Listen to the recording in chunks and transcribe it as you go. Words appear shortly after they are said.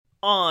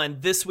On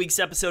this week's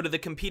episode of the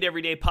Compete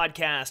Everyday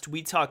podcast,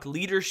 we talk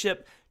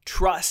leadership,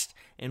 trust,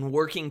 and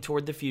working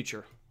toward the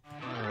future.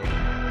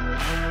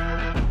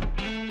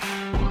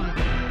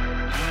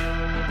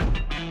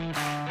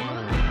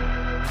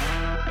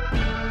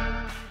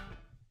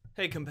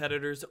 Hey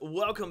competitors,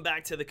 welcome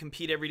back to the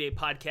Compete Everyday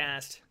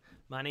podcast.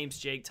 My name's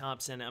Jake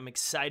Thompson. I'm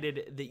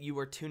excited that you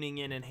are tuning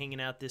in and hanging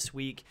out this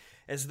week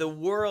as the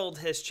world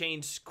has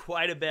changed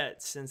quite a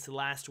bit since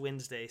last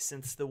Wednesday,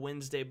 since the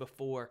Wednesday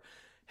before.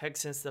 Heck,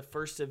 since the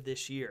first of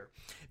this year.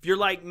 If you're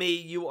like me,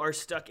 you are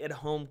stuck at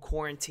home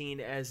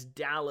quarantine as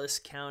Dallas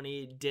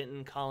County,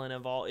 Denton, Collin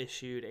have all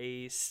issued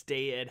a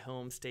stay at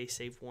home, stay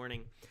safe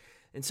warning.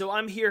 And so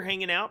I'm here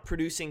hanging out,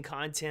 producing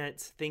content,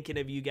 thinking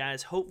of you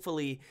guys,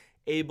 hopefully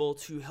able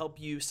to help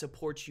you,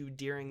 support you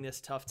during this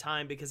tough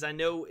time, because I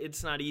know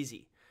it's not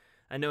easy.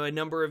 I know a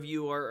number of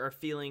you are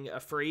feeling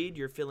afraid,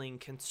 you're feeling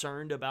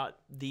concerned about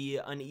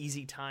the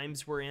uneasy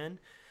times we're in.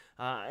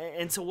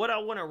 And so what I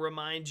want to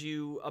remind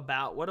you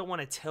about, what I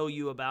want to tell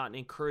you about and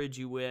encourage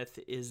you with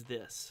is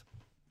this,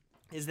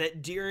 is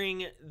that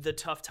during the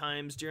tough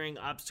times, during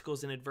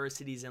obstacles and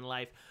adversities in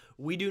life,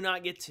 we do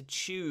not get to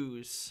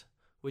choose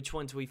which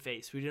ones we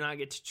face. We do not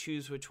get to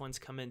choose which ones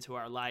come into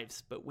our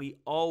lives, but we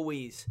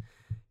always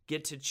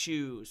get to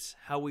choose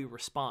how we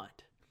respond.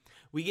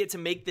 We get to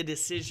make the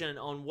decision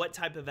on what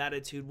type of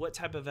attitude, what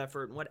type of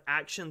effort, and what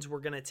actions we're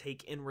going to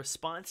take in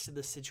response to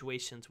the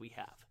situations we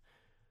have.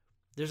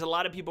 There's a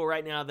lot of people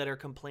right now that are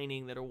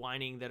complaining, that are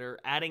whining, that are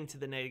adding to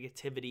the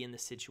negativity in the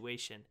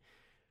situation.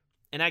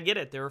 And I get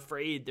it. They're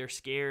afraid, they're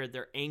scared,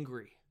 they're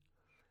angry.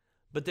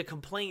 But the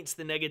complaints,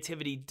 the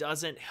negativity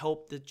doesn't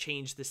help to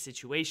change the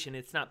situation.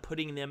 It's not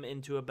putting them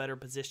into a better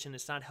position.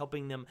 It's not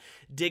helping them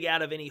dig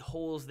out of any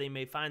holes they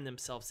may find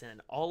themselves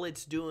in. All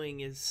it's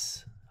doing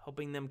is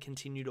helping them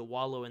continue to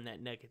wallow in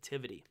that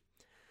negativity.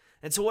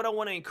 And so what I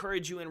want to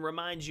encourage you and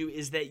remind you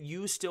is that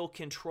you still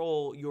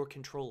control your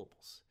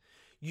controllables.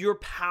 Your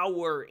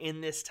power in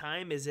this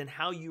time is in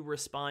how you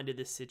respond to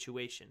this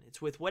situation.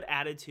 It's with what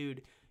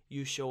attitude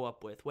you show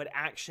up with, what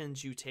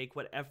actions you take,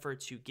 what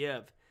efforts you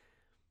give.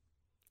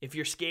 If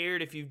you're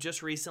scared, if you've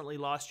just recently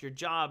lost your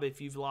job,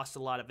 if you've lost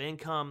a lot of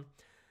income,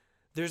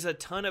 there's a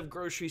ton of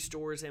grocery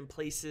stores and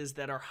places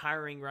that are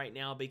hiring right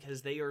now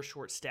because they are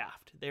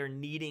short-staffed. They're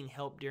needing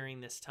help during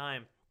this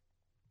time.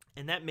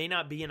 And that may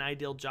not be an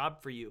ideal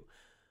job for you.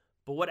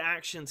 But what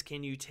actions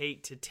can you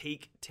take to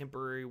take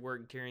temporary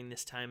work during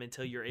this time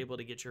until you're able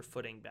to get your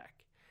footing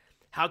back?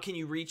 How can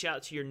you reach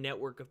out to your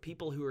network of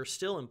people who are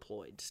still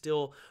employed,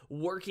 still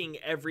working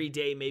every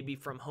day, maybe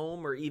from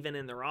home or even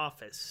in their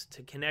office,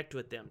 to connect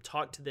with them,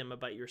 talk to them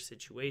about your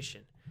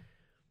situation?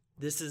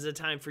 This is a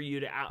time for you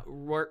to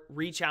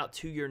reach out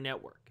to your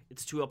network.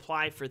 It's to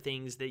apply for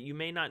things that you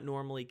may not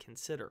normally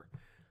consider.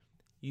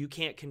 You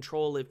can't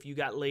control if you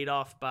got laid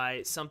off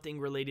by something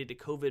related to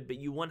COVID, but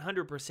you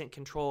 100%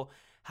 control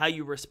how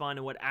you respond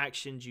and what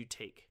actions you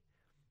take.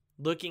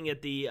 Looking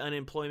at the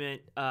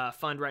unemployment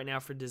fund right now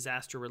for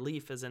disaster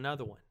relief is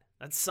another one.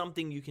 That's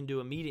something you can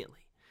do immediately.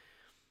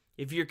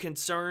 If you're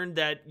concerned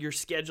that your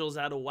schedule's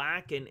out of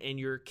whack and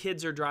your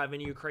kids are driving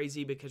you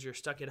crazy because you're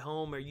stuck at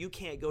home, or you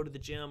can't go to the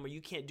gym, or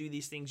you can't do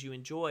these things you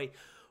enjoy,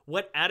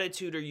 what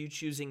attitude are you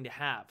choosing to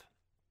have?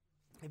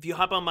 If you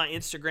hop on my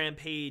Instagram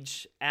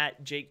page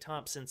at Jake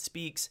Thompson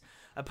Speaks,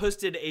 I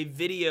posted a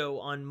video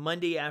on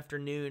Monday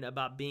afternoon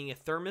about being a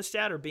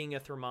thermostat or being a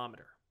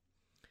thermometer.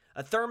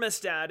 A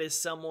thermostat is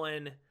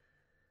someone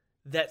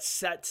that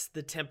sets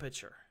the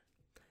temperature.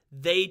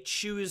 They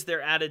choose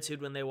their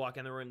attitude when they walk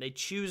in the room. They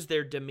choose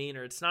their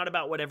demeanor. It's not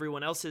about what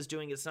everyone else is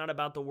doing. It's not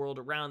about the world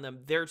around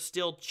them. They're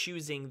still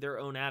choosing their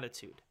own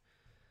attitude.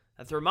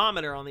 A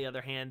thermometer, on the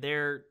other hand,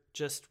 they're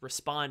just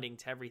responding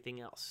to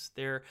everything else.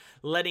 They're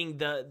letting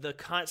the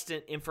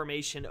constant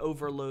information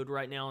overload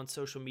right now on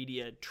social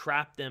media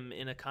trap them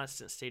in a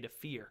constant state of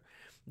fear.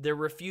 They're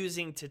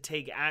refusing to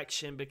take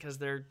action because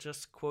they're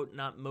just, quote,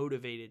 not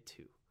motivated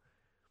to.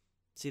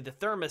 See, the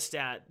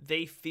thermostat,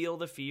 they feel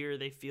the fear,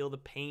 they feel the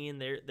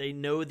pain, they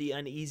know the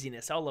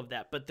uneasiness, all of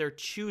that, but they're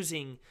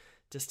choosing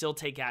to still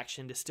take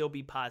action, to still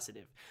be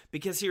positive.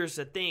 Because here's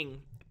the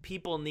thing,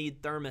 people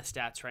need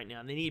thermostats right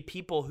now. They need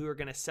people who are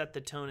going to set the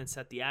tone and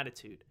set the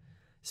attitude,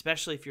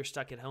 especially if you're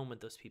stuck at home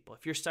with those people.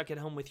 If you're stuck at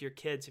home with your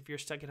kids, if you're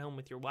stuck at home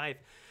with your wife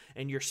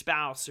and your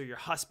spouse or your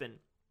husband,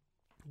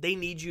 they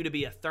need you to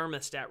be a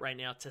thermostat right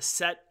now to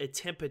set a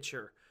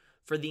temperature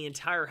for the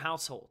entire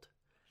household.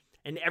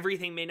 And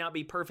everything may not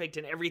be perfect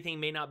and everything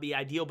may not be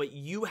ideal, but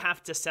you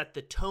have to set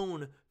the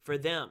tone for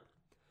them.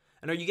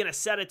 And are you going to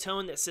set a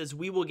tone that says,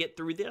 we will get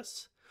through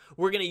this?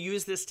 We're going to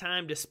use this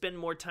time to spend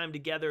more time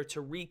together,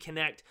 to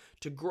reconnect,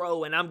 to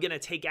grow, and I'm going to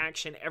take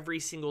action every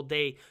single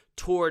day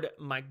toward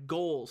my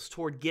goals,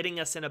 toward getting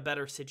us in a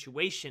better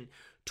situation,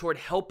 toward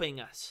helping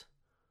us?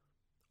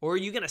 Or are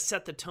you going to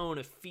set the tone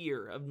of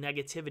fear, of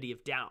negativity,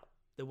 of doubt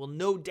that will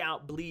no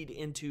doubt bleed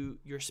into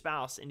your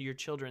spouse and your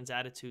children's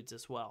attitudes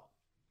as well?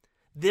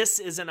 This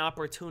is an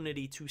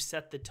opportunity to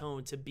set the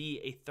tone, to be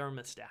a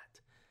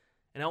thermostat.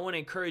 And I want to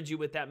encourage you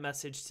with that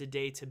message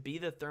today to be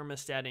the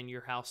thermostat in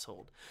your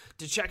household.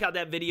 To check out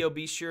that video,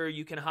 be sure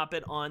you can hop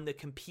it on the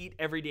Compete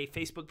Everyday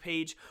Facebook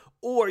page,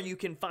 or you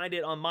can find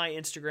it on my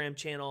Instagram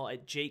channel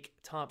at Jake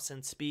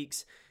Thompson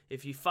Speaks.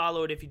 If you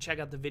follow it, if you check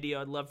out the video,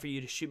 I'd love for you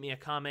to shoot me a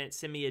comment,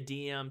 send me a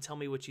DM, tell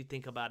me what you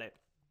think about it.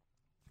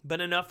 But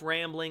enough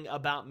rambling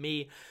about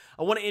me.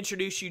 I want to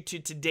introduce you to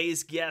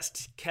today's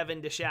guest,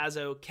 Kevin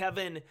DeShazo.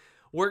 Kevin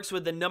works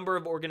with a number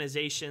of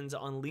organizations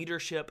on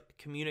leadership,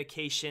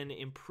 communication,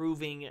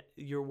 improving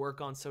your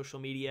work on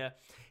social media.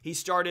 He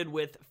started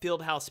with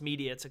Fieldhouse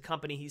Media. It's a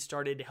company he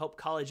started to help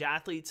college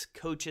athletes,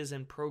 coaches,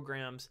 and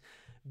programs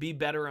be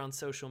better on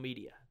social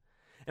media.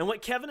 And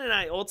what Kevin and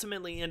I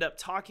ultimately end up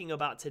talking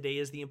about today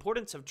is the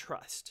importance of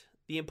trust,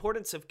 the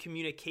importance of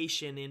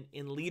communication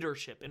in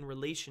leadership and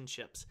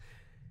relationships.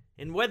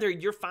 And whether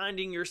you're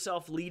finding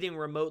yourself leading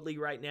remotely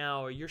right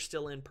now or you're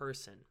still in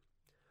person,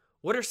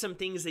 what are some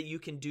things that you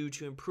can do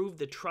to improve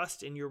the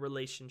trust in your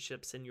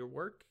relationships in your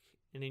work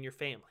and in your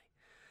family?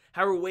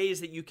 How are ways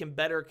that you can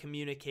better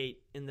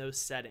communicate in those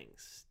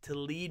settings to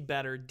lead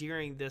better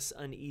during this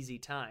uneasy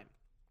time?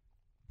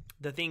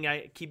 The thing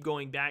I keep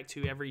going back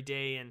to every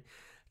day and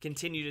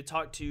continue to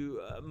talk to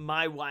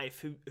my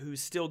wife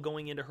who's still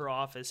going into her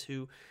office,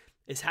 who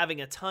is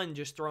having a ton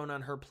just thrown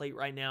on her plate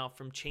right now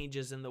from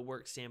changes in the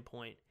work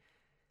standpoint,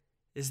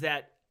 is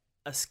that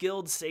a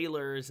skilled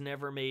sailor is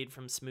never made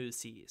from smooth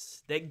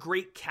seas. That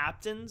great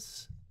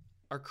captains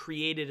are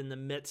created in the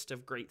midst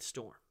of great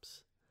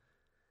storms.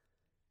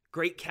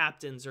 Great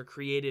captains are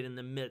created in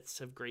the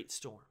midst of great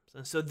storms.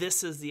 And so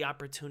this is the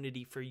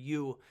opportunity for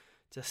you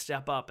to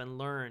step up and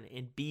learn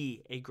and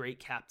be a great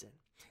captain.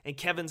 And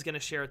Kevin's going to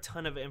share a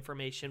ton of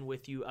information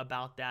with you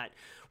about that.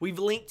 We've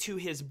linked to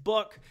his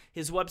book,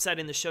 his website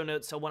in the show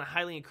notes, so I want to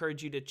highly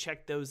encourage you to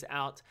check those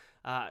out.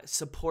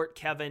 Support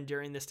Kevin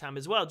during this time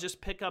as well.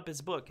 Just pick up his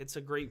book. It's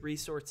a great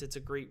resource. It's a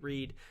great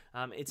read.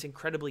 It's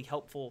incredibly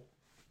helpful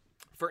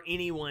for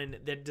anyone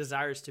that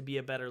desires to be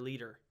a better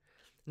leader.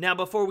 Now,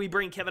 before we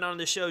bring Kevin on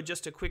the show,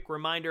 just a quick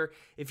reminder,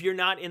 if you're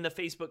not in the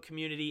Facebook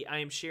community, I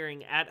am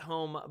sharing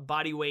at-home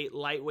bodyweight,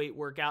 lightweight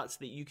workouts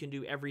that you can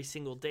do every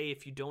single day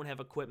if you don't have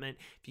equipment,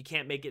 if you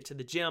can't make it to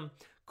the gym.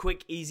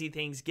 Quick, easy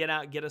things. Get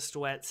out, get a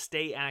sweat,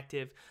 stay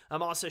active.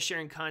 I'm also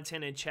sharing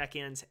content and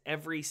check-ins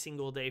every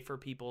single day for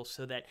people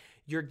so that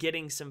you're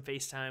getting some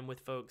FaceTime with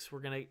folks. We're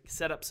going to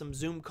set up some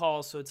Zoom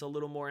calls so it's a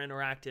little more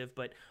interactive,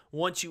 but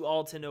want you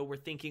all to know we're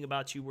thinking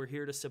about you. We're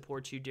here to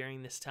support you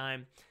during this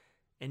time.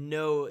 And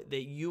know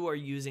that you are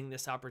using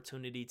this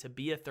opportunity to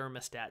be a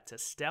thermostat, to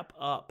step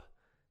up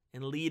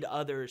and lead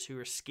others who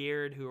are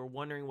scared, who are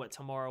wondering what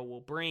tomorrow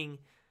will bring.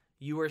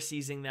 You are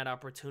seizing that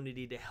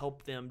opportunity to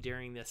help them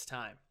during this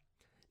time.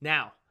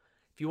 Now,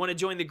 if you want to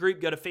join the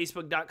group, go to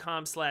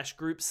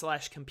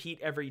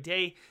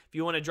facebook.com/group/compete-everyday. If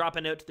you want to drop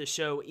a note to the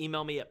show,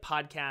 email me at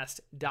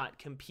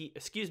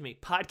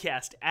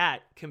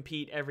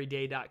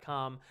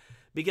podcast@competeeveryday.com.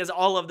 Because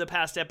all of the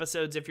past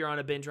episodes, if you're on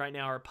a binge right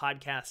now, are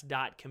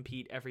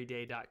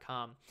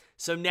podcast.competeeveryday.com.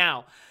 So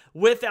now,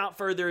 without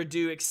further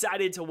ado,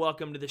 excited to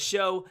welcome to the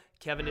show,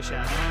 Kevin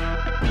DeShazo.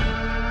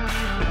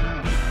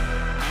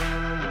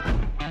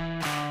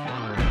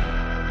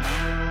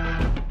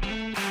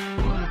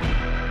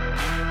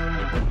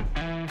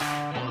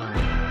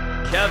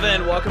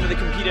 Kevin, welcome to the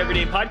Compete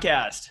Everyday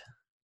podcast.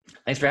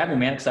 Thanks for having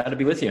me, man. Excited to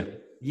be with you.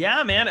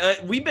 Yeah, man.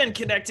 We've been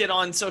connected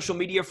on social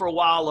media for a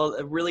while,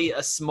 really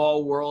a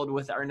small world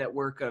with our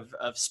network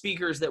of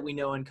speakers that we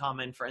know in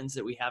common, friends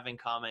that we have in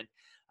common.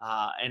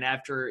 And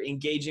after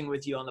engaging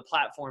with you on the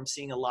platform,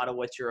 seeing a lot of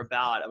what you're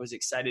about, I was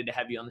excited to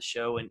have you on the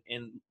show and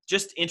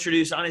just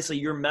introduce, honestly,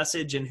 your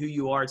message and who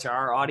you are to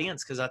our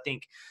audience, because I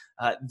think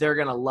they're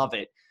going to love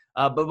it.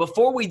 But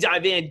before we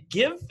dive in,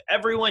 give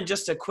everyone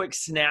just a quick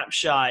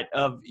snapshot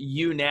of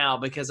you now,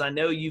 because I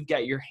know you've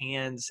got your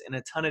hands in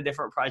a ton of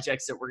different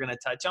projects that we're going to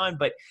touch on.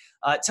 But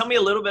tell me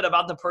a little bit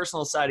about the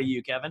personal side of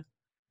you, Kevin.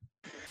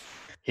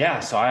 Yeah,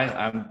 so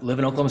I live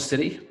in Oklahoma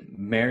City,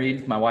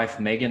 married my wife,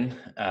 Megan,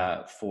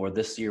 for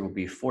this year will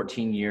be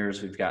 14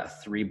 years. We've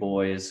got 3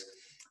 boys,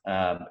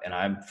 and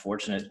I'm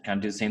fortunate to kind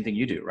of do the same thing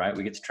you do, right?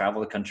 We get to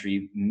travel the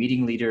country,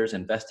 meeting leaders,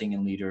 investing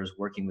in leaders,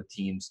 working with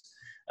teams.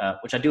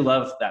 Which I do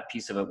love that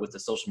piece of it with the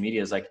social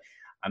media is like,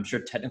 I'm sure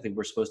technically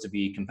we're supposed to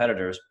be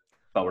competitors,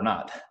 but we're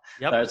not.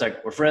 Yep. It's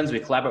like, we're friends, we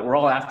collaborate, we're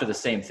all after the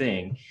same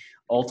thing,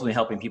 ultimately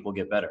helping people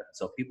get better.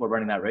 So if people are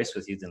running that race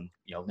with you, then,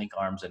 link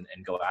arms and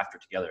go after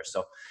it together.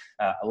 So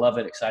I love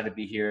it, excited to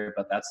be here,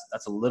 but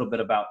that's a little bit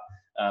about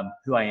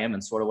who I am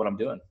and sort of what I'm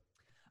doing.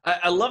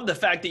 I love the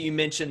fact that you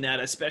mentioned that,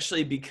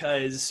 especially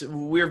because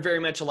we're very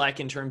much alike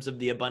in terms of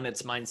the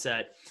abundance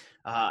mindset.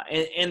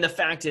 And the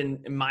fact,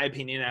 in my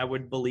opinion, I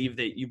would believe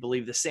that you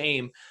believe the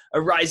same, a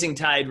rising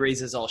tide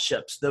raises all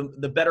ships.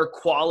 The better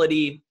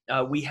quality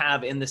we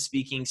have in the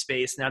speaking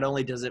space, not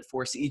only does it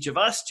force each of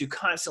us to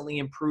constantly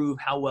improve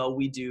how well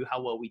we do,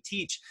 how well we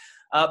teach,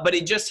 but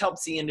it just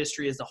helps the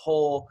industry as a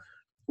whole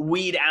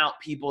weed out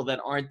people that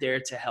aren't there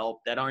to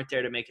help, that aren't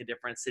there to make a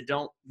difference, that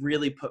don't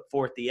really put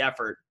forth the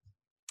effort.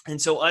 And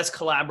so us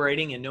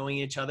collaborating and knowing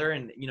each other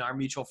and, our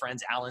mutual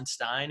friends, Alan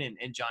Stein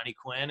and Johnny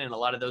Quinn, and a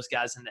lot of those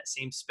guys in that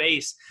same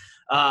space,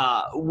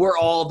 we're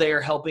all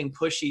there helping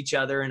push each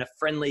other in a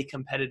friendly,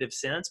 competitive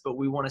sense, but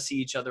we want to see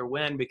each other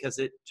win because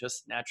it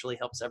just naturally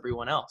helps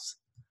everyone else.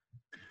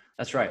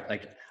 That's right.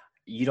 Like,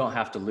 you don't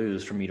have to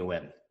lose for me to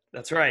win.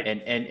 That's right.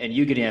 And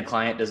you getting a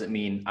client doesn't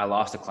mean I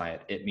lost a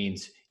client. It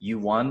means you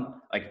won,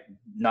 like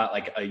not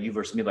like a you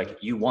versus me, like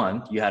you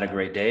won, you had a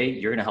great day.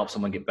 You're going to help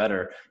someone get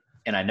better.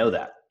 And I know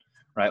that,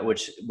 right?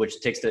 Which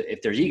takes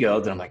if there's ego,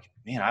 then I'm like,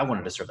 man, I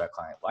wanted to serve that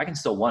client. Well, I can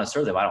still want to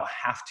serve them. I don't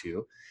have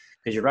to,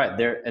 because you're right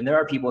there. And there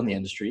are people in the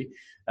industry,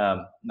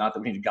 not that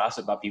we need to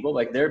gossip about people,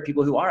 like there are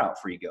people who are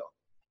out for ego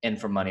and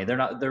for money. They're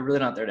really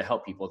not there to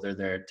help people. They're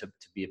there to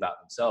be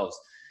about themselves.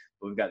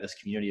 But we've got this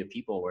community of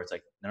people where it's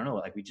like, no,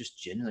 like we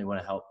just genuinely want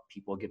to help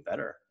people get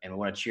better. And we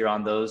want to cheer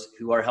on those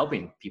who are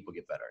helping people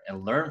get better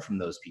and learn from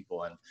those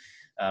people.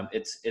 And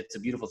it's a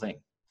beautiful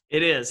thing.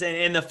 It is.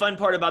 And the fun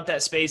part about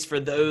that space for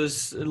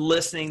those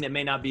listening that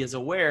may not be as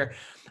aware,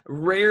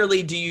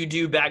 rarely do you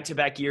do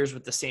back-to-back years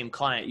with the same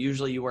client.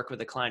 Usually you work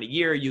with a client a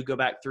year, you go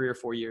back 3 or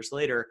 4 years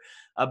later,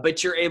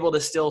 but you're able to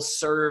still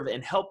serve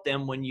and help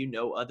them when you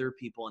know other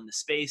people in the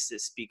space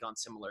that speak on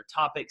similar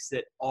topics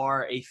that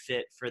are a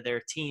fit for their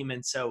team.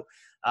 And so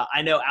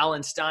I know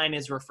Alan Stein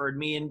has referred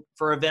me in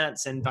for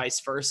events and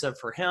vice versa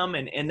for him.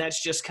 And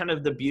that's just kind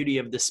of the beauty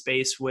of the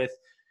space with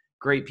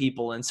great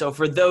people. And so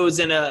for those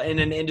in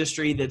an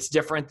industry that's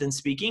different than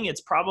speaking,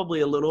 it's probably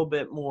a little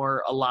bit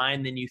more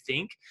aligned than you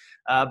think,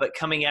 but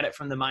coming at it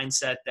from the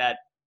mindset that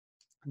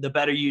the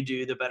better you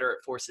do, the better it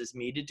forces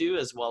me to do,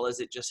 as well as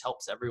it just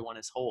helps everyone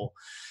as whole.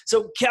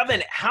 So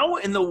Kevin, how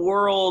in the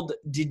world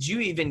did you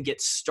even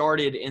get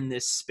started in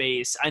this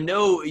space? I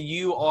know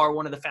you are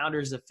one of the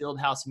founders of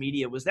Fieldhouse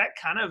Media. Was that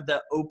kind of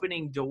the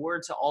opening door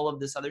to all of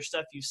this other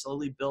stuff you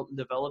slowly built and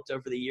developed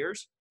over the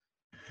years?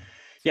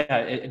 Yeah,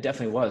 it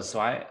definitely was. So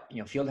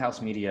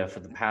Fieldhouse Media, for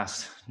the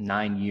past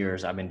 9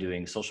 years, I've been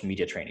doing social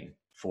media training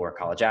for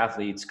college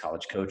athletes,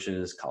 college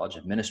coaches, college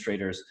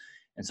administrators.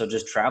 And so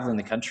just traveling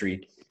the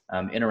country,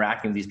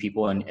 interacting with these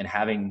people and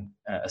having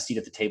a seat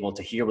at the table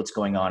to hear what's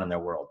going on in their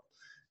world,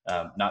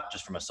 not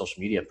just from a social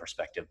media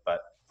perspective,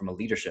 but from a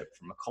leadership,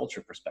 from a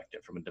culture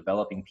perspective, from a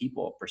developing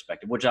people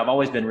perspective, which I've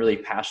always been really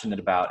passionate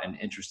about and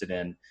interested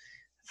in.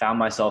 Found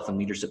myself in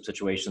leadership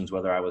situations,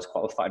 whether I was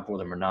qualified for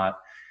them or not.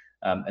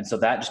 And so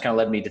that just kind of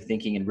led me to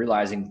thinking and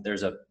realizing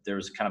there's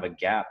kind of a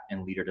gap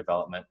in leader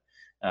development.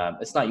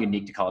 It's not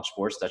unique to college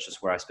sports. That's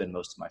just where I spend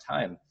most of my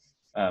time,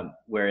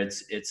 where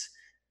it's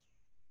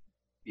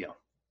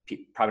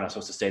probably not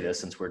supposed to say this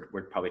since we're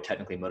probably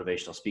technically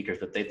motivational speakers,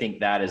 but they think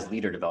that is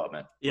leader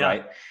development,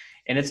 right?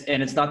 And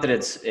it's not that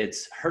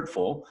it's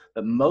hurtful,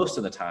 but most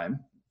of the time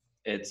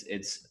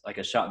it's like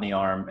a shot in the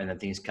arm, and then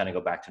things kind of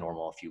go back to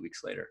normal a few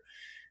weeks later.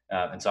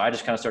 And so I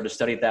just kind of started to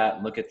study that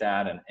and look at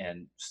that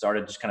and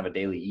started just kind of a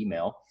daily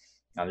email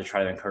to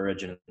try to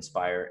encourage and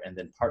inspire, and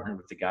then partnered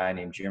with a guy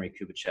named Jeremy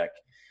Kubicek.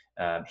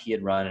 He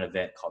had run an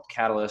event called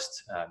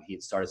Catalyst. He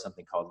had started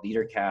something called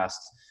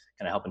LeaderCast,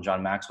 kind of helping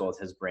John Maxwell with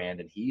his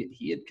brand. And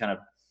he had kind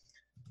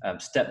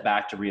of stepped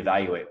back to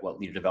reevaluate what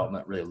leader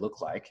development really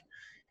looked like,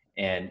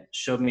 and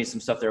showed me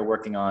some stuff they were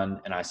working on.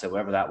 And I said,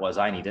 whatever that was,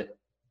 I need it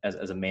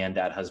as a man,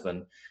 dad,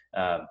 husband.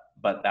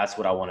 But that's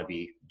what I want to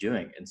be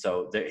doing. And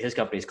so his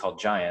company is called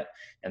Giant,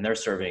 and they're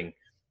serving,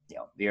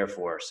 the Air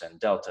Force and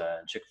Delta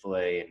and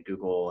Chick-fil-A and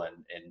Google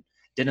and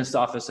dentist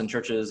office and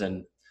churches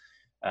and,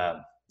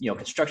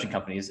 construction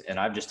companies. And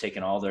I've just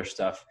taken all their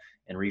stuff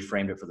and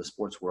reframed it for the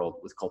sports world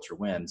with Culture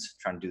Wins,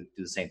 trying to do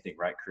the same thing,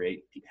 right?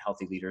 Create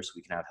healthy leaders so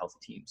we can have healthy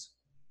teams.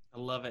 I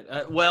love it.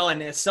 Well,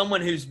 and as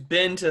someone who's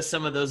been to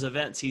some of those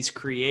events he's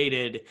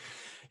created,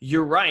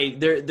 you're right.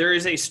 There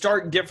is a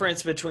stark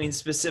difference between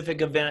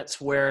specific events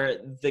where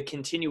the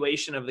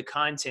continuation of the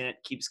content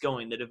keeps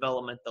going, the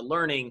development, the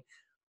learning,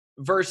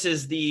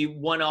 versus the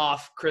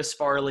one-off Chris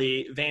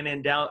Farley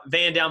van down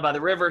by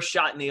the river,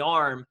 shot in the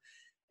arm.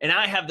 And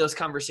I have those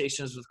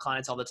conversations with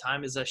clients all the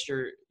time, as I'm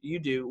sure you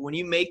do. When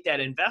you make that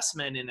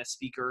investment in a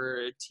speaker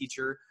or a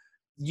teacher,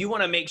 you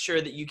want to make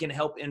sure that you can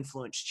help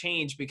influence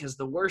change, because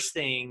the worst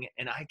thing,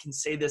 and I can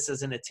say this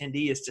as an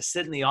attendee, is to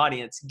sit in the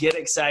audience, get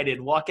excited,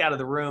 walk out of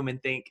the room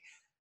and think,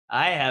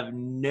 I have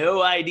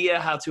no idea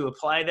how to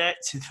apply that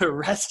to the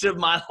rest of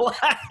my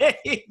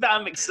life.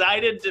 I'm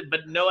excited,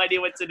 but no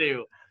idea what to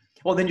do.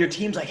 Well, then your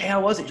team's like, hey,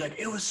 how was it? You're like,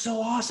 it was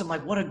so awesome.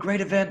 Like, what a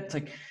great event. It's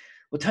like,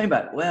 well, tell me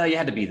about it. Well, you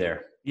had to be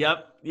there.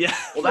 Yep. Yeah.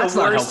 Well, that's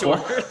not helpful.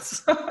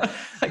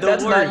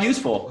 That's not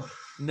useful.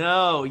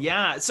 No.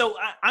 Yeah. So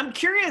I'm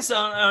curious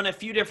on a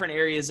few different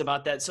areas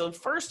about that. So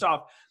first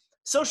off,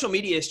 social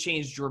media has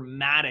changed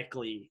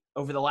dramatically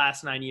over the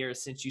last 9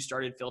 years since you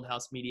started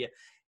Fieldhouse Media.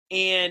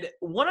 And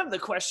one of the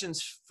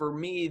questions for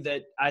me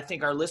that I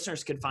think our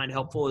listeners could find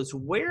helpful is,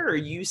 where are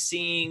you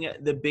seeing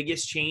the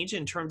biggest change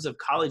in terms of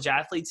college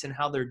athletes and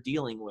how they're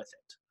dealing with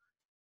it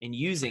and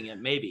using it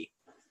maybe?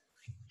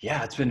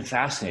 Yeah, it's been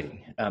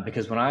fascinating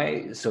because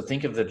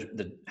think of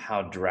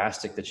how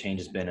drastic the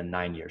change has been in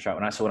 9 years, right?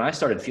 When I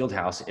started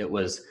Fieldhouse, it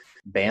was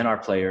ban our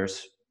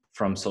players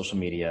from social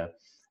media,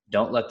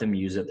 Don't let them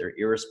use it. They're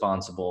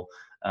irresponsible.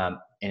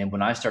 And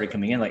when I started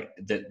coming in, like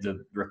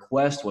the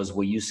request was,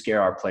 will you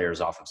scare our players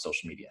off of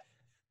social media?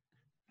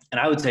 And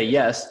I would say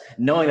yes,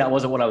 knowing that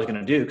wasn't what I was going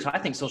to do, because I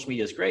think social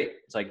media is great.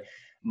 It's like,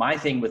 my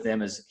thing with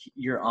them is,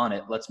 you're on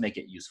it. Let's make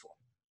it useful.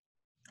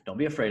 Don't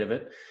be afraid of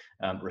it.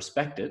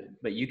 Respect it,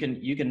 but you can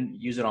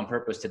use it on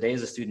purpose today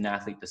as a student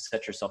athlete to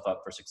set yourself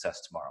up for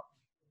success tomorrow.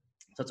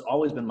 So it's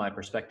always been my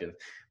perspective.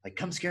 Like,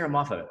 come scare them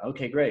off of it.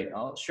 Okay, great.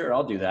 I'll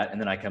do that.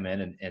 And then I come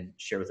in and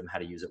share with them how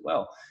to use it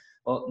well.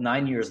 Well,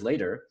 9 years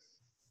later,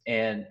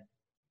 and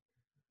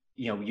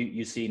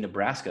you see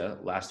Nebraska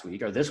last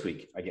week, or this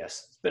week, I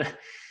guess.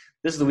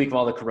 This is the week of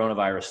all the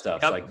coronavirus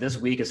stuff. Yep. So like, this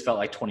week has felt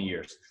like 20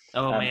 years.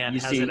 Oh man,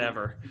 has it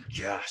ever?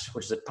 Gosh,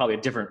 which is probably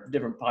a different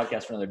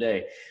podcast for another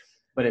day.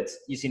 But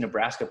you see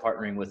Nebraska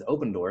partnering with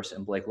Open Doors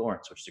and Blake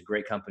Lawrence, which is a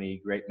great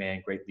company, great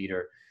man, great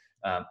leader,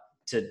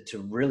 to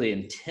really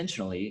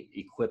intentionally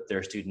equip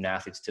their student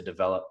athletes to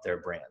develop their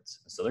brands.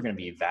 So they're going to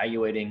be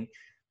evaluating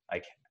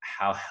like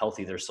how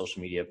healthy their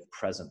social media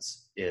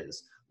presence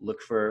is.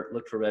 Look for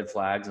red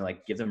flags and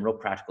like give them real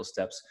practical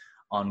steps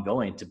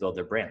ongoing to build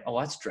their brand. Oh,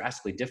 that's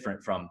drastically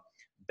different from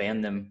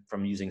ban them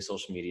from using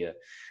social media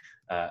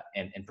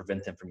and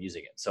prevent them from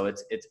using it. So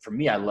it's for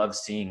me, I love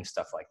seeing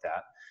stuff like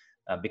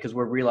that because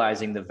we're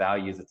realizing the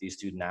value that these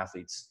student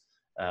athletes,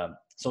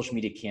 social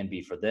media can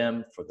be for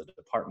them, for the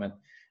department.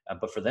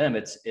 But for them,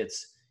 it's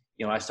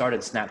I started,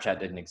 Snapchat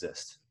didn't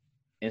exist.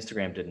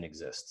 Instagram didn't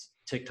exist.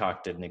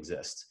 TikTok didn't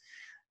exist.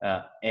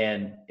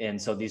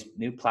 And so these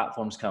new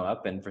platforms come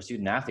up, and for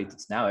student athletes,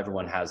 it's now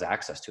everyone has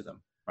access to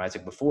them, right? It's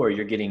like before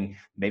you're getting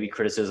maybe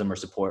criticism or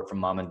support from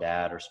mom and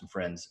dad or some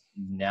friends.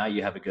 Now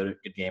you have a good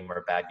game or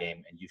a bad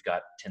game, and you've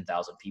got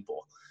 10,000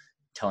 people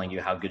telling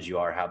you how good you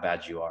are, how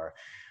bad you are.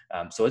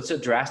 So it's a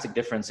drastic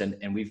difference.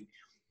 And we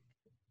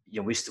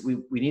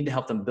need to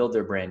help them build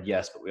their brand.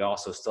 Yes. But we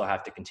also still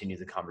have to continue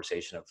the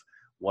conversation of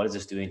what is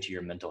this doing to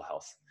your mental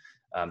health?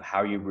 How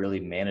are you really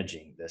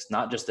managing this?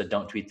 Not just the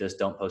don't tweet this,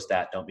 don't post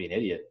that, don't be an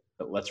idiot,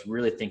 but let's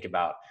really think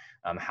about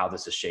how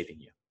this is shaping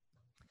you.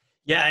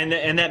 Yeah.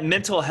 And that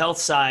mental health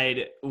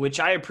side, which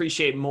I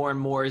appreciate more and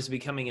more, is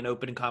becoming an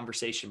open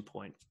conversation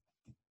point,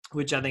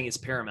 which I think is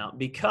paramount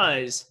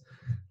because,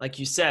 like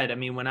you said, I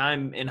mean, when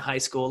I'm in high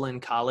school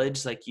and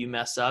college, like you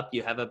mess up,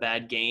 you have a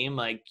bad game,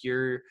 like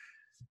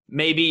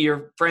maybe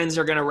your friends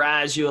are going to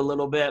razz you a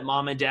little bit.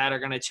 Mom and dad are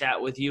going to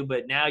chat with you,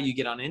 but now you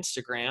get on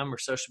Instagram or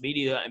social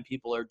media and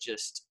people are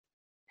just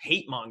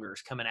hate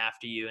mongers coming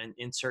after you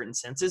in certain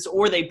senses,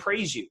 or they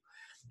praise you.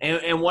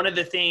 And one of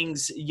the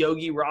things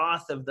Yogi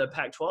Roth of the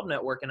Pac-12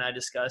 Network and I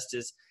discussed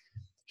is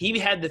he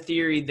had the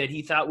theory that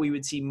he thought we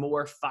would see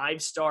more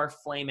 5-star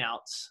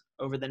flameouts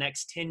over the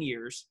next 10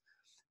 years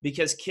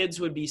because kids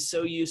would be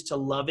so used to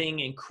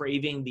loving and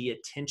craving the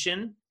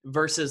attention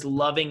versus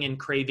loving and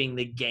craving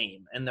the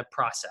game and the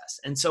process.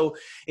 And so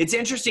it's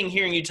interesting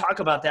hearing you talk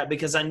about that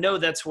because I know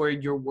that's where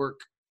your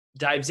work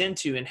dives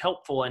into and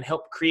help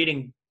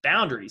creating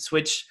boundaries,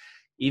 which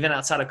even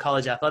outside of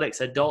college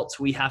athletics, adults,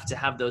 we have to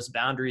have those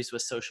boundaries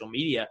with social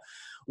media.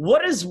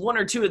 What is one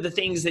or two of the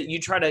things that you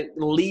try to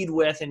lead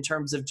with in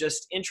terms of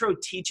just intro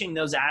teaching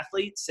those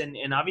athletes and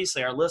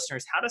obviously our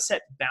listeners how to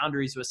set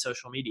boundaries with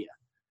social media?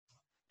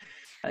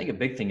 I think a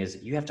big thing is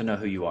you have to know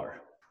who you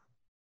are.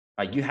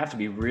 You have to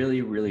be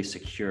really, really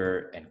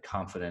secure and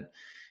confident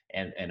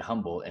and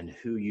humble in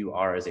who you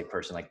are as a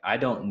person. Like, I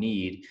don't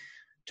need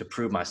to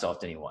prove myself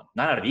to anyone,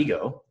 not out of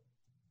ego,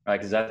 right?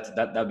 Because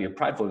that'd be a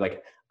prideful.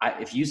 Like,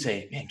 if you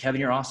say, "Man, Kevin,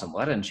 you're awesome," well,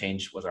 that doesn't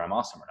change whether I'm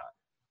awesome or not.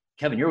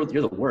 Kevin, you're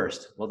the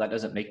worst. Well, that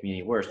doesn't make me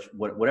any worse.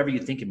 Whatever you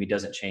think of me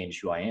doesn't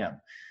change who I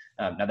am.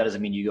 Now, that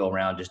doesn't mean you go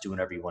around just doing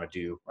whatever you want to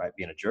do, right?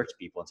 Being a jerk to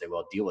people and say,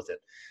 "Well, deal with it."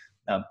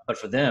 But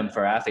for them,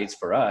 for athletes,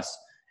 for us,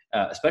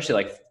 especially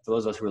like for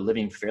those of us who are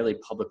living fairly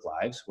public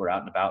lives, we're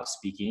out and about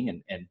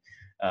speaking and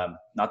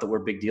not that we're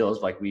big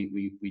deals. Like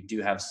we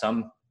do have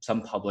some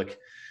public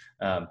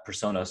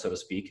persona, so to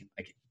speak.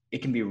 Like,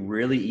 it can be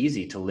really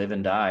easy to live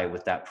and die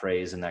with that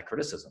praise and that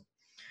criticism.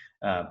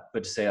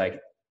 But to say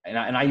like, and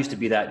I used to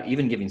be that,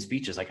 even giving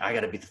speeches, like, I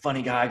got to be the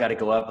funny guy. I got to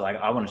go up. Like,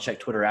 I want to check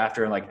Twitter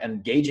after, and like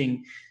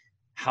engaging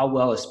how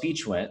well a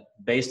speech went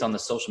based on the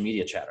social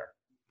media chatter.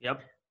 Yep.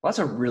 Well, that's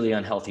a really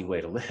unhealthy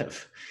way to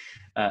live.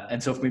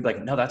 And so for me,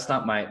 like, no, that's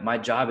not my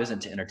job isn't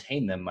to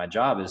entertain them. My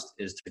job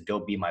is to go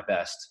be my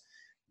best,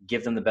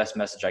 give them the best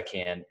message I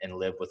can, and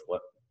live with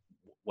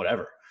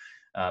whatever.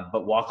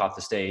 But walk off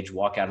the stage,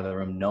 walk out of the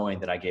room knowing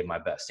that I gave my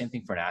best. Same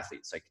thing for an athlete.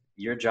 It's like,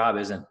 your job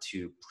isn't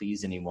to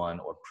please anyone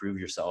or prove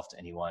yourself to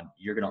anyone.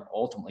 You're going to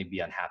ultimately be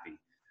unhappy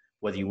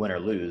whether you win or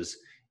lose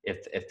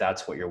if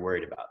that's what you're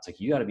worried about. It's like,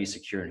 you got to be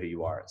secure in who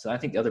you are. So I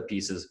think the other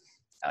piece is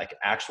like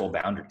actual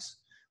boundaries.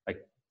 Like,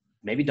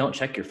 maybe don't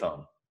check your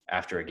phone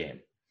after a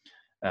game.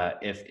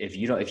 If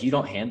you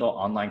don't handle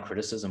online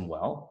criticism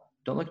well,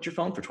 don't look at your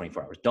phone for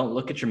 24 hours. Don't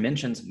look at your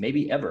mentions,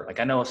 maybe ever. Like,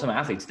 I know some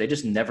athletes, they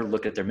just never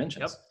look at their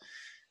mentions. Yep.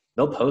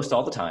 They'll post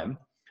all the time.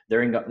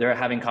 They're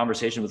having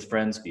conversation with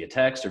friends via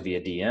text or via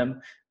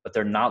DM, but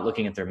they're not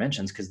looking at their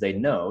mentions because they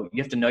know,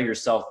 you have to know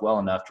yourself well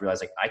enough to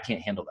realize, like, I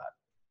can't handle that.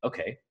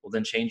 Okay, well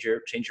then change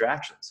your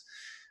actions.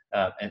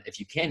 And if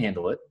you can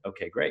handle it,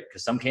 okay, great.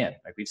 Because some can.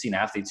 Like we've seen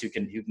athletes who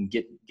can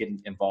get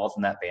involved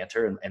in that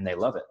banter and they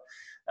love it.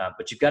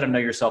 But you've got to know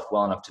yourself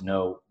well enough to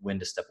know when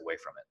to step away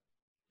from it.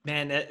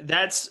 Man,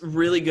 that's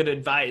really good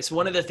advice.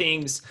 One of the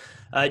things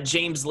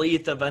James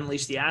Leith of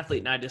Unleash the Athlete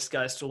and I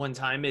discussed one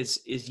time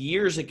is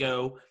years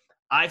ago,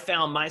 I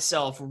found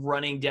myself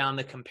running down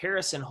the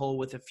comparison hole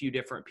with a few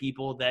different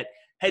people that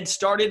had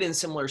started in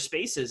similar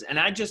spaces. And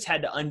I just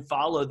had to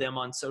unfollow them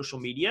on social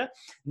media.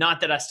 Not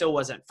that I still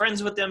wasn't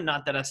friends with them,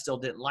 not that I still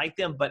didn't like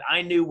them, but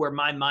I knew where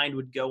my mind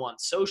would go on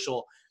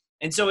social.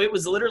 And so it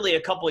was literally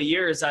a couple of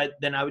years,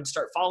 then I would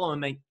start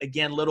following them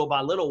again, little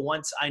by little,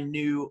 once I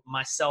knew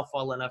myself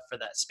well enough for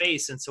that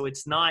space. And so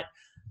it's not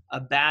a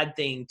bad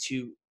thing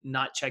to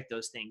not check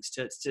those things,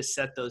 to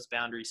set those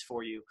boundaries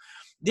for you.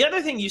 The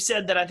other thing you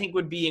said that I think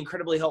would be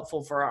incredibly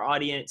helpful for our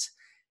audience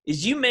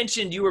is you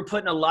mentioned you were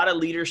put in a lot of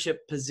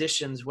leadership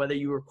positions, whether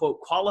you were, quote,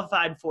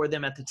 qualified for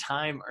them at the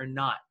time or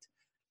not.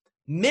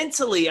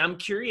 Mentally, I'm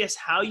curious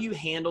how you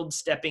handled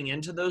stepping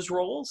into those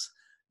roles.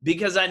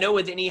 Because I know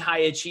with any high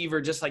achiever,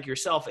 just like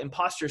yourself,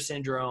 imposter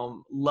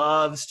syndrome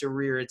loves to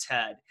rear its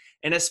head.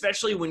 And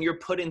especially when you're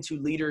put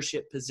into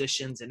leadership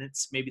positions and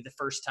it's maybe the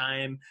first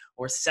time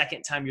or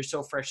second time you're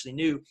so freshly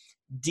new,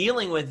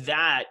 dealing with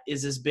that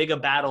is as big a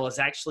battle as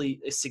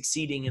actually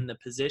succeeding in the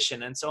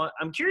position. And so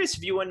I'm curious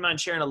if you wouldn't mind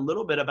sharing a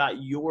little bit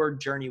about your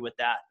journey with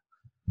that.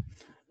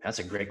 That's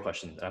a great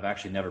question that I've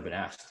actually never been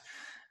asked.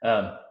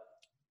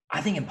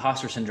 I think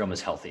imposter syndrome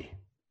is healthy.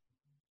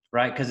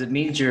 Right? Because it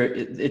means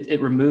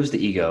it removes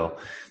the ego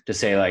to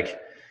say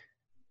like,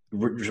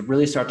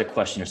 really start to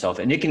question yourself.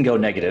 And it can go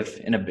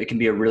negative and it can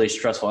be a really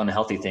stressful,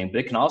 unhealthy thing,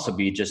 but it can also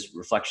be just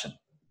reflection.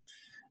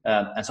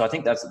 And so I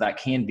think that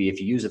can be,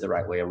 if you use it the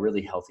right way, a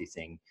really healthy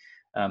thing.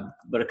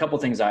 But a couple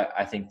of things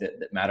I think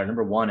that matter.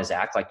 Number one is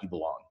act like you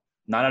belong,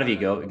 not out of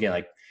ego. Again,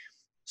 like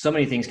so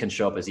many things can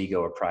show up as ego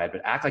or pride,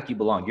 but act like you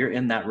belong. You're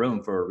in that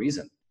room for a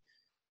reason.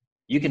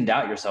 You can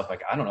doubt yourself.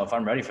 Like, I don't know if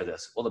I'm ready for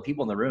this. Well, the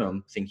people in the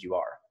room think you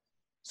are.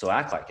 So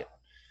act like it.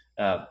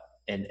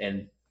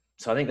 And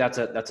so I think that's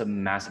a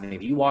massive thing.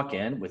 If you walk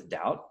in with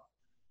doubt,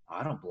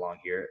 I don't belong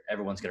here,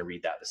 everyone's going to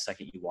read that the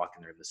second you walk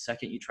in the room, the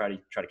second you try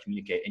to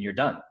communicate, and you're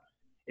done.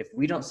 If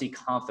we don't see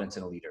confidence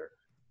in a leader,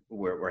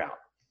 we're out.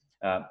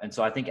 And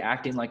so I think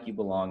acting like you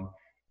belong.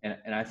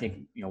 And I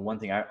think, one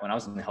thing when I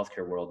was in the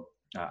healthcare world,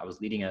 I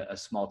was leading a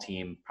small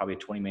team, probably a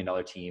 $20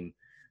 million team,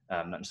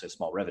 not necessarily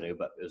small revenue,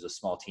 but it was a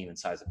small team in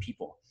size of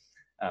people.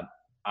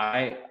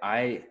 I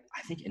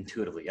think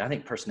intuitively, I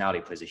think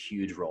personality plays a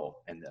huge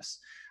role in this.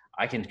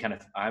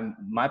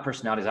 My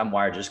personality is I'm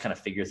wired to just kind of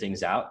figure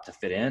things out, to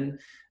fit in,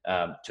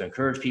 to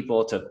encourage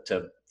people,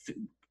 to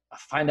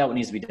find out what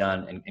needs to be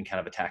done and kind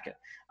of attack it.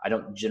 I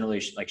don't generally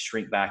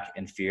shrink back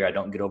in fear. I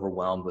don't get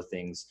overwhelmed with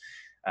things.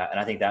 And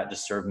I think that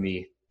just served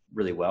me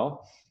really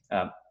well.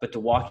 But to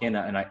walk in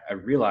and I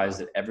realized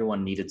that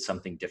everyone needed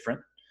something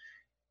different.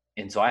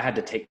 And so I had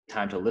to take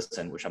time to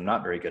listen, which I'm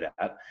not very good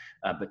at,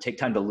 but take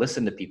time to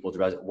listen to people to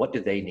realize what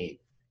do they need?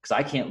 Because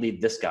I can't lead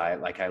this guy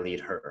like I lead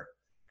her,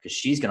 because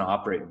she's going to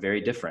operate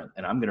very different,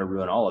 and I'm going to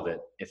ruin all of it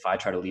if I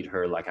try to lead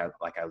her like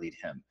I lead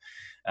him.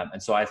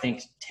 And so I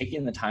think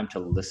taking the time to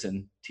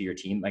listen to your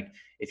team, like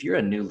if you're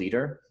a new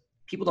leader,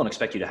 people don't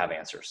expect you to have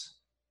answers.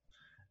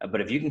 But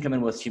if you can come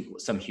in with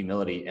some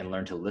humility and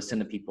learn to listen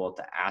to people,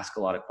 to ask a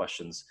lot of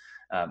questions,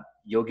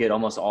 you'll get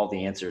almost all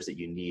the answers that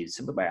you need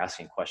simply by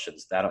asking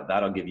questions.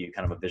 That'll give you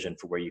kind of a vision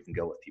for where you can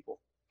go with people.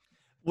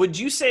 Would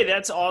you say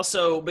that's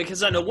also,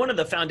 because I know one of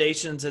the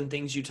foundations and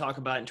things you talk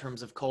about in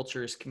terms of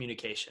culture is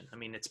communication. I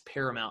mean, it's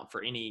paramount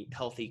for any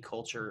healthy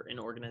culture and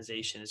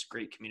organization is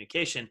great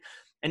communication.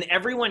 And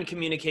everyone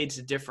communicates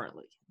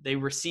differently. They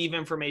receive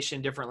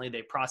information differently.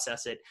 They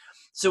process it.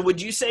 So would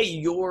you say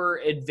your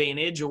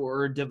advantage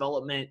or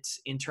development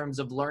in terms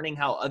of learning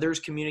how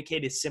others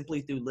communicate is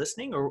simply through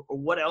listening, or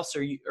what else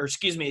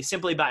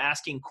simply by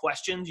asking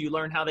questions, you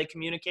learn how they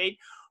communicate?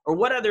 Or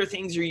what other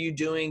things are you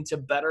doing to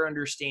better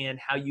understand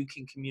how you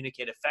can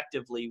communicate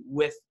effectively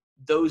with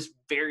those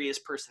various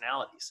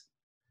personalities?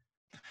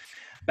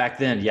 Back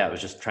then, yeah, it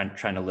was just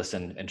trying to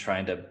listen and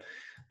trying to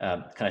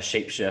kind of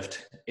shapeshift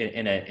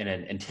in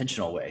an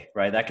intentional way,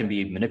 right? That can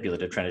be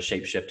manipulative, trying to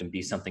shapeshift and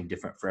be something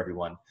different for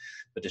everyone.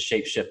 But to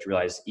shapeshift,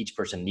 realize each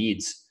person they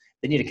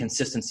need a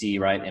consistency,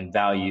 right, in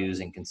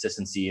values and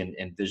consistency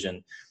and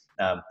vision,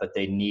 but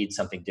they need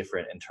something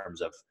different in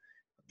terms of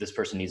this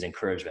person needs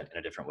encouragement in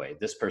a different way.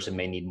 This person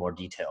may need more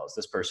details.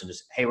 This person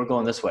just, hey, we're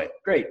going this way.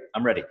 Great,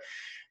 I'm ready.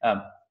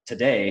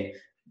 Today,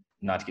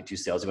 not to get too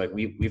salesy, like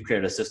we've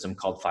created a system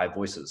called 5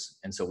 Voices.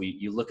 And so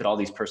you look at all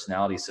these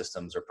personality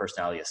systems or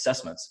personality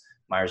assessments,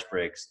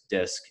 Myers-Briggs,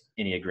 DISC,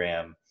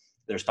 Enneagram,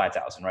 there's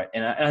 5,000, right?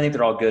 And I think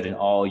they're all good and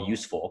all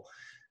useful.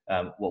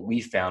 What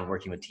we found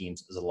working with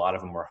teams is a lot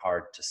of them were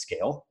hard to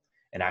scale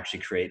and actually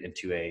create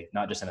into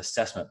not just an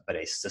assessment, but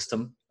a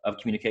system of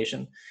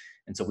communication.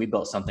 And so we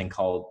built something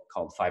called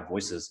 5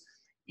 Voices,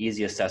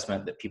 easy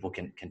assessment that people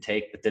can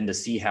take, but then to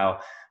see how,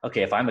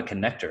 okay, if I'm a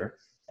connector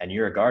and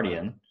you're a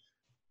guardian,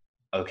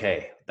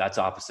 okay, that's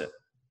opposite.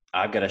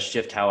 I've got to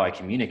shift how I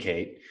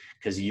communicate,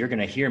 because you're going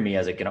to hear me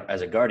as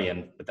a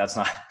guardian, but that's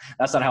not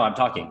how I'm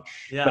talking.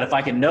 But Yeah. if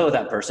I can know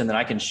that person, then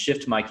I can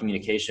shift my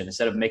communication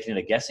instead of making it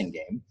a guessing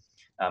game.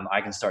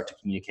 I can start to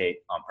communicate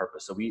on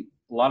purpose. So a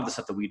lot of the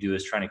stuff that we do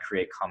is trying to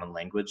create common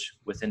language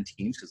within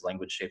teams, because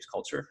language shapes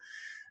culture.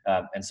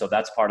 And so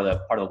that's part of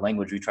the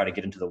language we try to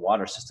get into the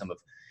water system of,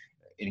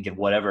 and again,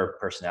 whatever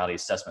personality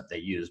assessment they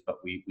use, but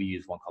we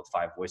use one called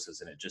 5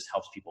 Voices, and it just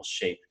helps people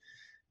shape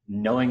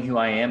knowing who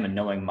I am and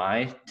knowing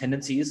my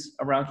tendencies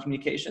around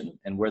communication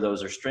and where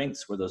those are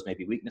strengths, where those may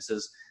be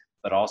weaknesses,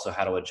 but also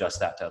how to adjust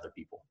that to other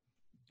people.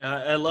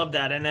 I love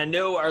that. And I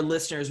know our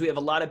listeners, we have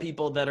a lot of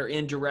people that are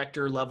in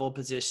director level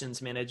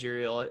positions,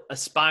 managerial,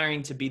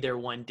 aspiring to be there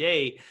one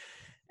day.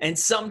 And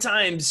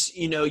sometimes,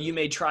 you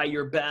may try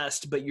your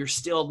best, but you're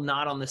still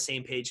not on the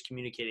same page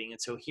communicating.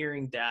 And so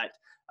hearing that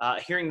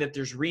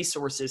there's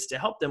resources to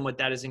help them with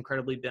that is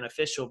incredibly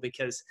beneficial,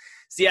 because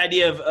it's the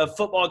idea of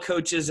football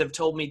coaches have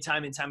told me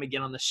time and time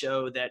again on the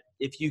show that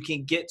if you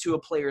can get to a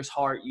player's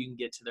heart, you can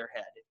get to their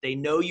head. If they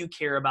know you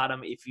care about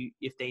them,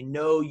 if they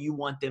know you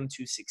want them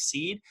to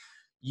succeed,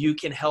 you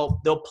can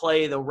help. They'll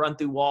play, they'll run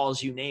through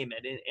walls, you name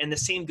it. And the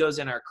same goes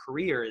in our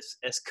careers.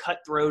 As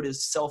cutthroat,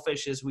 as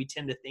selfish as we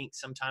tend to think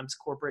sometimes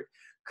corporate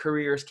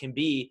careers can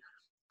be,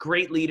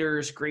 great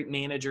leaders, great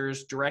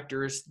managers,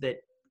 directors that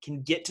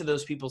can get to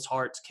those people's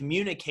hearts,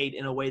 communicate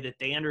in a way that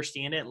they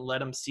understand it, and let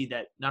them see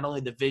that not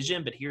only the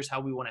vision, but here's how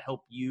we want to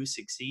help you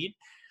succeed.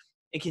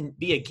 It can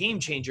be a game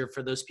changer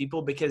for those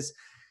people, because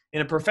in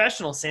a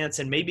professional sense,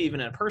 and maybe even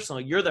in a personal,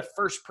 you're the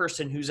first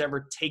person who's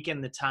ever taken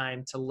the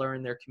time to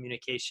learn their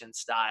communication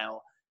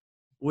style,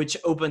 which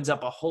opens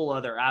up a whole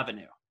other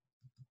avenue.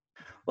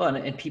 Well,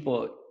 and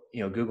people,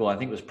 Google, I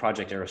think it was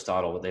Project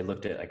Aristotle, where they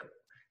looked at like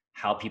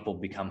how people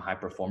become high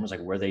performers, like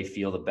where they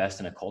feel the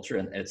best in a culture.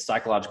 And it's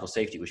psychological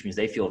safety, which means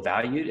they feel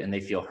valued and they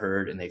feel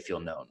heard and they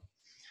feel known.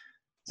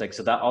 It's like,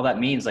 so that all that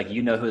means, like,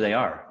 who they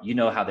are,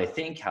 how they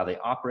think, how they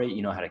operate,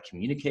 how to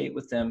communicate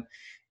with them.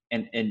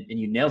 And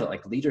you nailed it.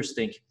 Like, leaders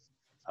think,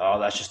 oh,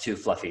 that's just too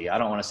fluffy. I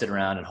don't want to sit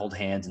around and hold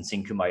hands and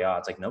sing Kumbaya.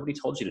 It's like, nobody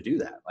told you to do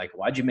that. Like,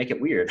 why'd you make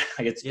it weird?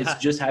 Like, it's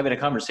just having a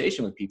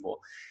conversation with people.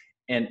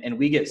 And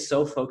we get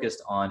so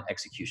focused on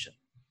execution,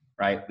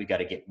 right? We got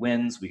to get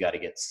wins. We got to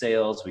get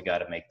sales. We got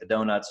to make the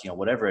donuts,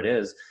 whatever it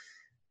is.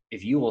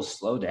 If you will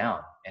slow down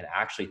and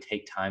actually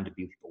take time to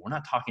be with people, we're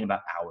not talking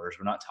about hours.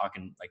 We're not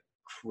talking like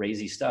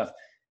crazy stuff.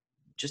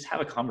 Just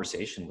have a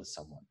conversation with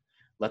someone.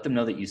 Let them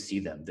know that you see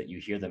them, that you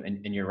hear them.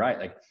 And you're right.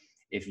 Like,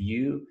 if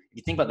you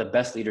think about the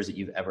best leaders that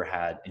you've ever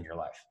had in your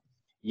life,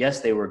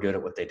 yes, they were good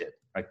at what they did,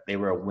 right? They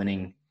were a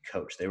winning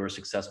coach. They were a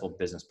successful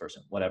business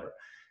person, whatever.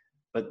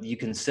 But you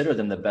consider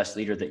them the best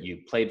leader that you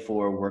played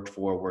for,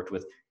 worked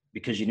with,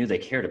 because you knew they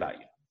cared about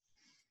you.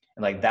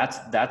 And like,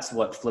 that's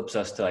what flips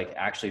us to like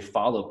actually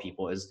follow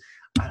people is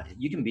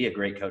you can be a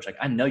great coach. Like,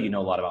 I know you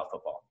know a lot about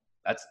football.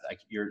 That's like,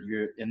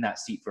 you're in that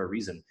seat for a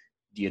reason.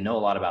 Do you know a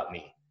lot about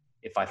me?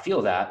 If I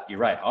feel that, you're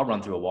right, I'll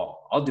run through a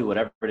wall. I'll do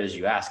whatever it is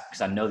you ask,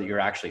 because I know that you're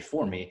actually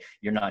for me.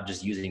 You're not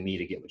just using me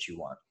to get what you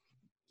want.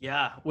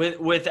 Yeah,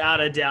 without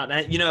a doubt.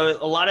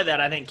 A lot of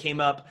that I think came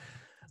up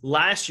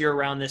last year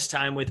around this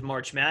time with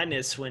March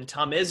Madness, when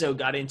Tom Izzo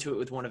got into it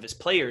with one of his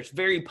players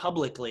very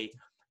publicly,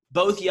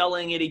 both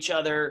yelling at each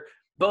other,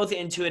 both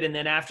into it. And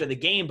then after the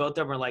game, both of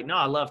them were like, no,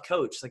 I love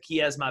coach. Like, he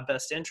has my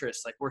best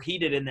interest. Like, we're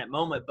heated in that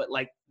moment, but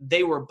like,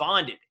 they were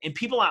bonded. And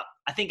people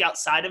I think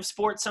outside of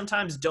sports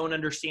sometimes don't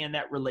understand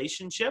that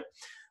relationship.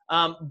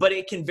 But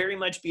it can very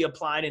much be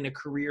applied in a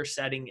career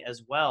setting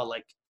as well.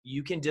 Like,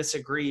 you can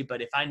disagree,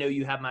 but if I know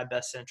you have my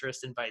best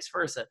interest and vice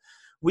versa,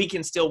 we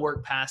can still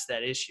work past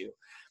that issue.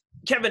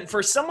 Kevin,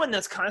 for someone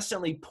that's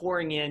constantly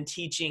pouring in,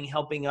 teaching,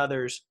 helping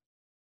others,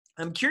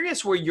 I'm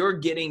curious where you're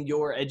getting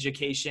your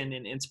education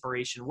and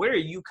inspiration. Where are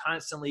you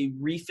constantly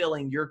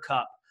refilling your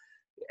cup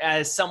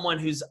as someone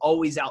who's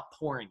always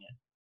outpouring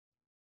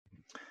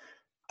it?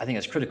 I think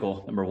it's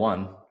critical, number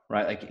one,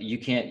 right? Like, you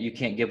can't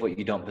give what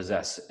you don't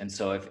possess. And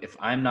so if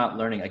I'm not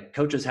learning, like,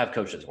 coaches have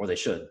coaches, or they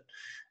should.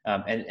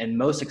 And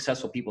most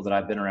successful people that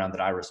I've been around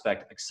that I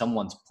respect, like,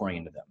 someone's pouring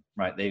into them,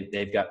 right?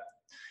 They've got,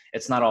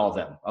 it's not all of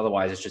them.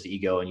 Otherwise it's just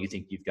ego and you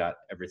think you've got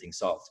everything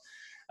solved.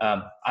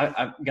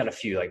 I've got a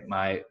few, like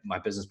my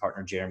business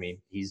partner,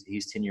 Jeremy,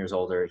 he's 10 years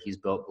older. He's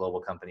built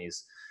global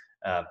companies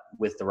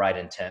with the right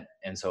intent.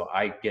 And so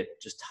I get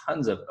just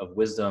tons of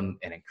wisdom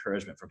and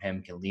encouragement from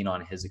him, can lean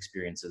on his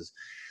experiences.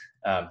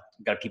 I've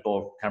got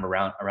people kind of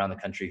around the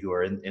country who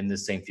are in the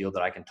same field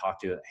that I can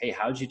talk to. Hey,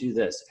 how'd you do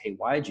this? Hey,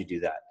 why did you do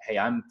that? Hey,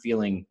 I'm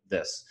feeling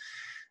this,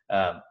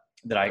 that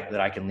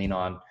I can lean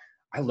on.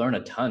 I learn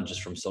a ton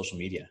just from social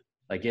media.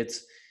 Like,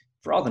 it's,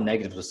 for all the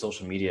negatives with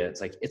social media,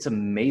 it's like, it's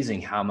amazing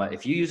how much,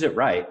 if you use it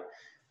right.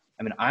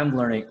 I mean, I'm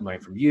learning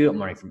from you. I'm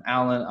learning from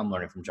Alan. I'm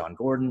learning from John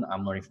Gordon.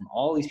 I'm learning from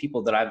all these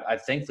people that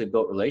I've thankfully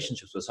built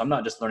relationships with. So I'm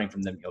not just learning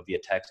from them, via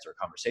text or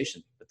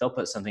conversation, but they'll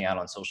put something out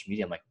on social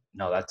media. I'm like,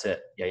 no, that's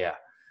it. Yeah.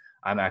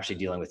 I'm actually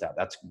dealing with that.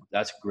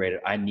 That's great.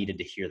 I needed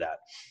to hear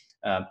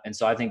that. And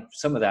so I think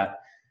some of that,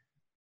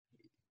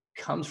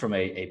 comes from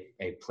a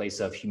place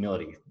of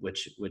humility,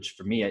 which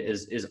for me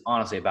is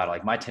honestly about it.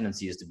 Like my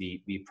tendency is to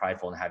be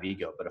prideful and have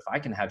ego, but if I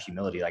can have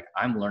humility, like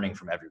I'm learning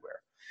from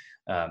everywhere.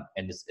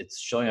 And it's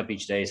showing up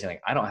each day saying,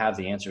 like, I don't have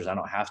the answers. I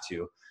don't have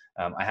to.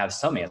 I have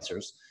some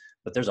answers,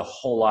 but there's a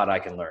whole lot I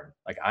can learn.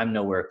 Like I'm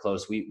nowhere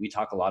close. We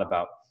talk a lot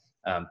about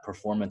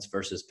performance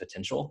versus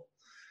potential.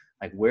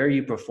 Like where are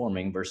you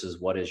performing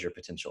versus what is your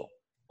potential?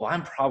 Well,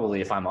 I'm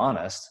probably, if I'm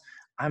honest,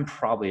 I'm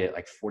probably at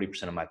like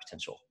 40% of my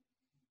potential.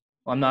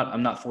 Well,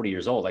 I'm not 40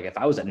 years old. Like if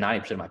I was at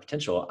 90% of my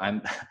potential,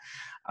 I'm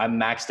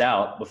maxed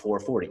out before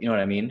 40. You know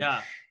what I mean?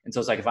 Yeah. And so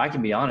it's like, if I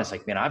can be honest,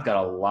 like, man, I've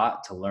got a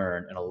lot to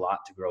learn and a lot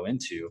to grow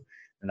into.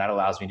 And that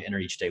allows me to enter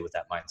each day with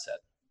that mindset.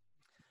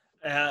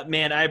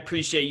 Man, I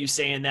appreciate you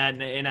saying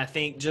that. And I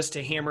think just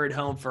to hammer it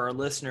home for our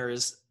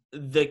listeners,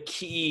 the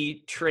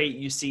key trait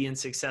you see in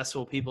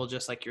successful people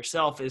just like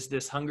yourself is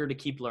this hunger to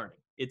keep learning.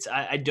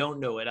 I don't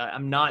know it.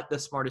 I'm not the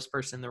smartest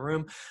person in the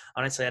room.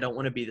 Honestly, I don't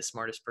want to be the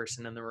smartest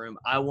person in the room.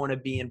 I want to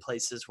be in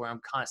places where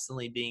I'm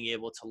constantly being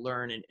able to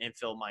learn and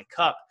fill my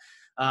cup.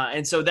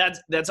 And so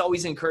that's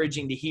always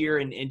encouraging to hear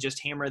and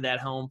just hammer that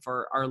home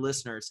for our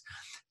listeners.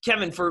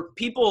 Kevin, for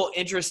people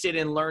interested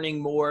in learning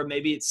more,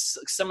 maybe it's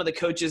some of the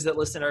coaches that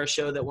listen to our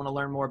show that want to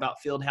learn more about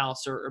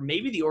Fieldhouse, or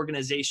maybe the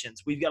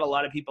organizations. We've got a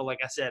lot of people, like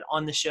I said,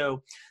 on the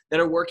show that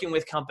are working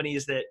with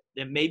companies that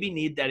maybe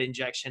need that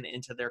injection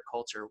into their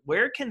culture.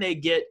 Where can they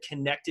get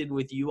connected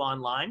with you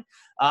online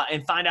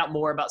and find out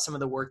more about some of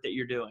the work that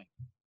you're doing?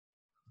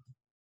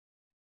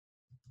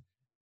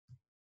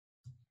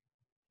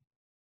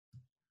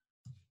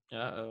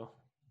 Uh-oh.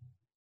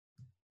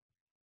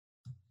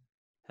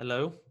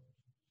 Hello?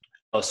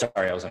 Oh,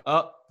 sorry. I was like,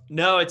 oh,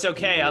 no, it's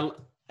okay.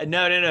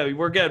 No.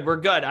 We're good.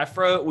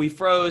 We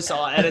froze. So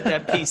I'll edit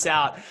that piece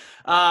out.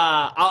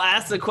 I'll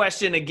ask the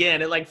question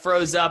again. It like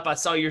froze up. I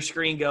saw your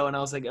screen go and I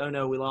was like, oh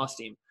no, we lost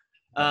him.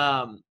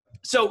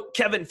 So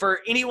Kevin,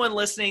 for anyone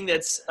listening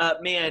that's,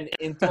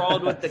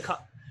 enthralled with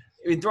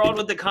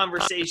the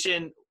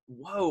conversation.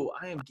 Whoa,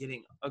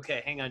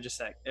 okay. Hang on just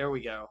a sec. There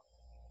we go.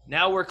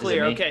 Now we're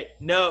clear. Okay.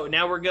 No,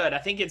 now we're good. I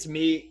think it's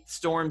me,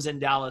 Storms in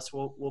Dallas.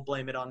 We'll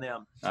blame it on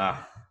them.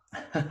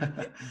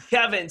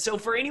 Kevin, so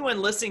for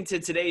anyone listening to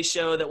today's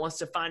show that wants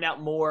to find out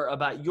more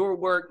about your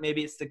work,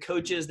 maybe it's the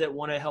coaches that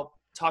want to help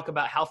talk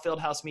about how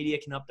Fieldhouse Media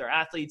can help their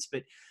athletes,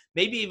 but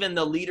maybe even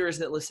the leaders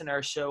that listen to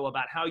our show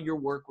about how your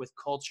work with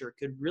culture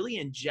could really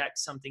inject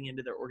something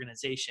into their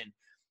organization.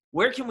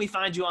 Where can we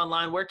find you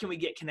online? Where can we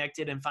get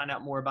connected and find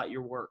out more about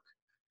your work?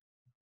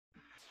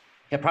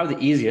 Yeah, probably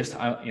the easiest.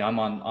 I'm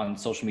on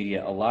social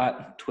media a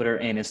lot. Twitter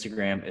and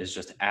Instagram is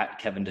just at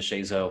Kevin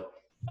DeShazo,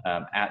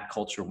 at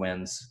Culture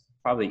Wins.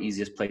 Probably the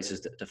easiest places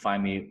to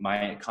find me.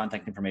 My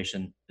contact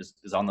information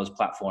is on those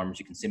platforms.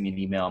 You can send me an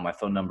email. My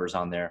phone number is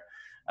on there.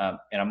 And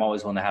I'm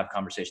always willing to have a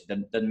conversation.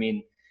 Doesn't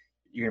mean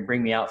you're going to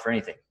bring me out for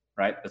anything,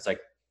 right? It's like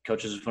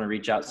coaches just want to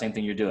reach out, same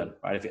thing you're doing,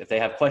 right? If they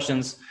have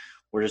questions,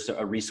 we're just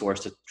a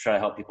resource to try to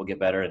help people get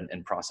better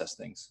and process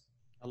things.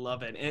 I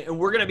love it. And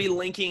we're going to be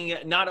linking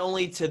not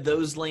only to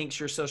those links,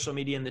 your social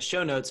media in the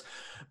show notes,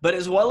 but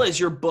as well as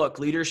your book,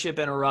 Leadership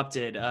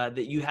Interrupted,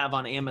 that you have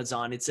on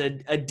Amazon. It's a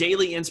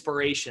daily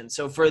inspiration.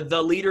 So for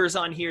the leaders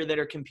on here that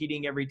are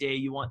competing every day,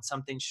 you want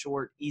something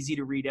short, easy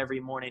to read every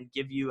morning,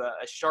 give you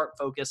a sharp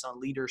focus on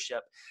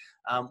leadership.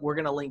 We're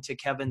going to link to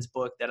Kevin's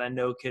book that I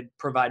know could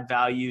provide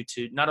value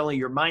to not only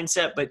your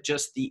mindset, but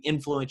just the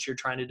influence you're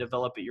trying to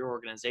develop at your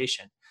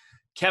organization.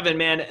 Kevin,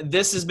 man,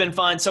 this has been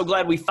fun. So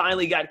glad we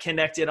finally got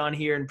connected on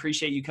here and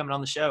appreciate you coming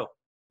on the show.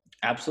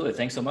 Absolutely.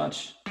 Thanks so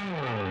much.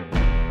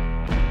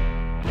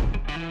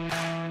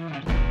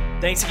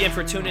 Thanks again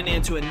for tuning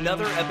in to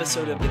another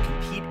episode of the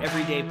Compete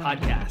Everyday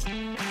podcast.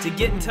 To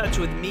get in touch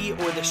with me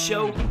or the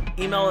show,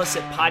 email us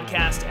at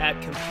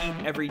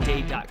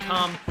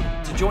podcast@competeeveryday.com.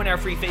 To join our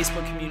free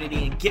Facebook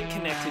community and get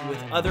connected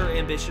with other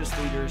ambitious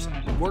leaders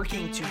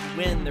working to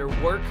win their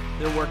work,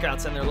 their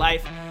workouts, and their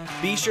life,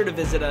 be sure to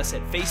visit us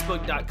at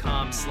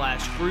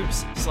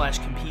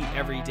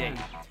facebook.com/groups/competeeveryday.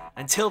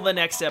 Until the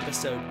next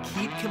episode,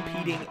 keep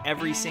competing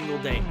every single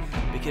day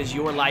because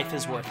your life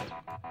is worth it.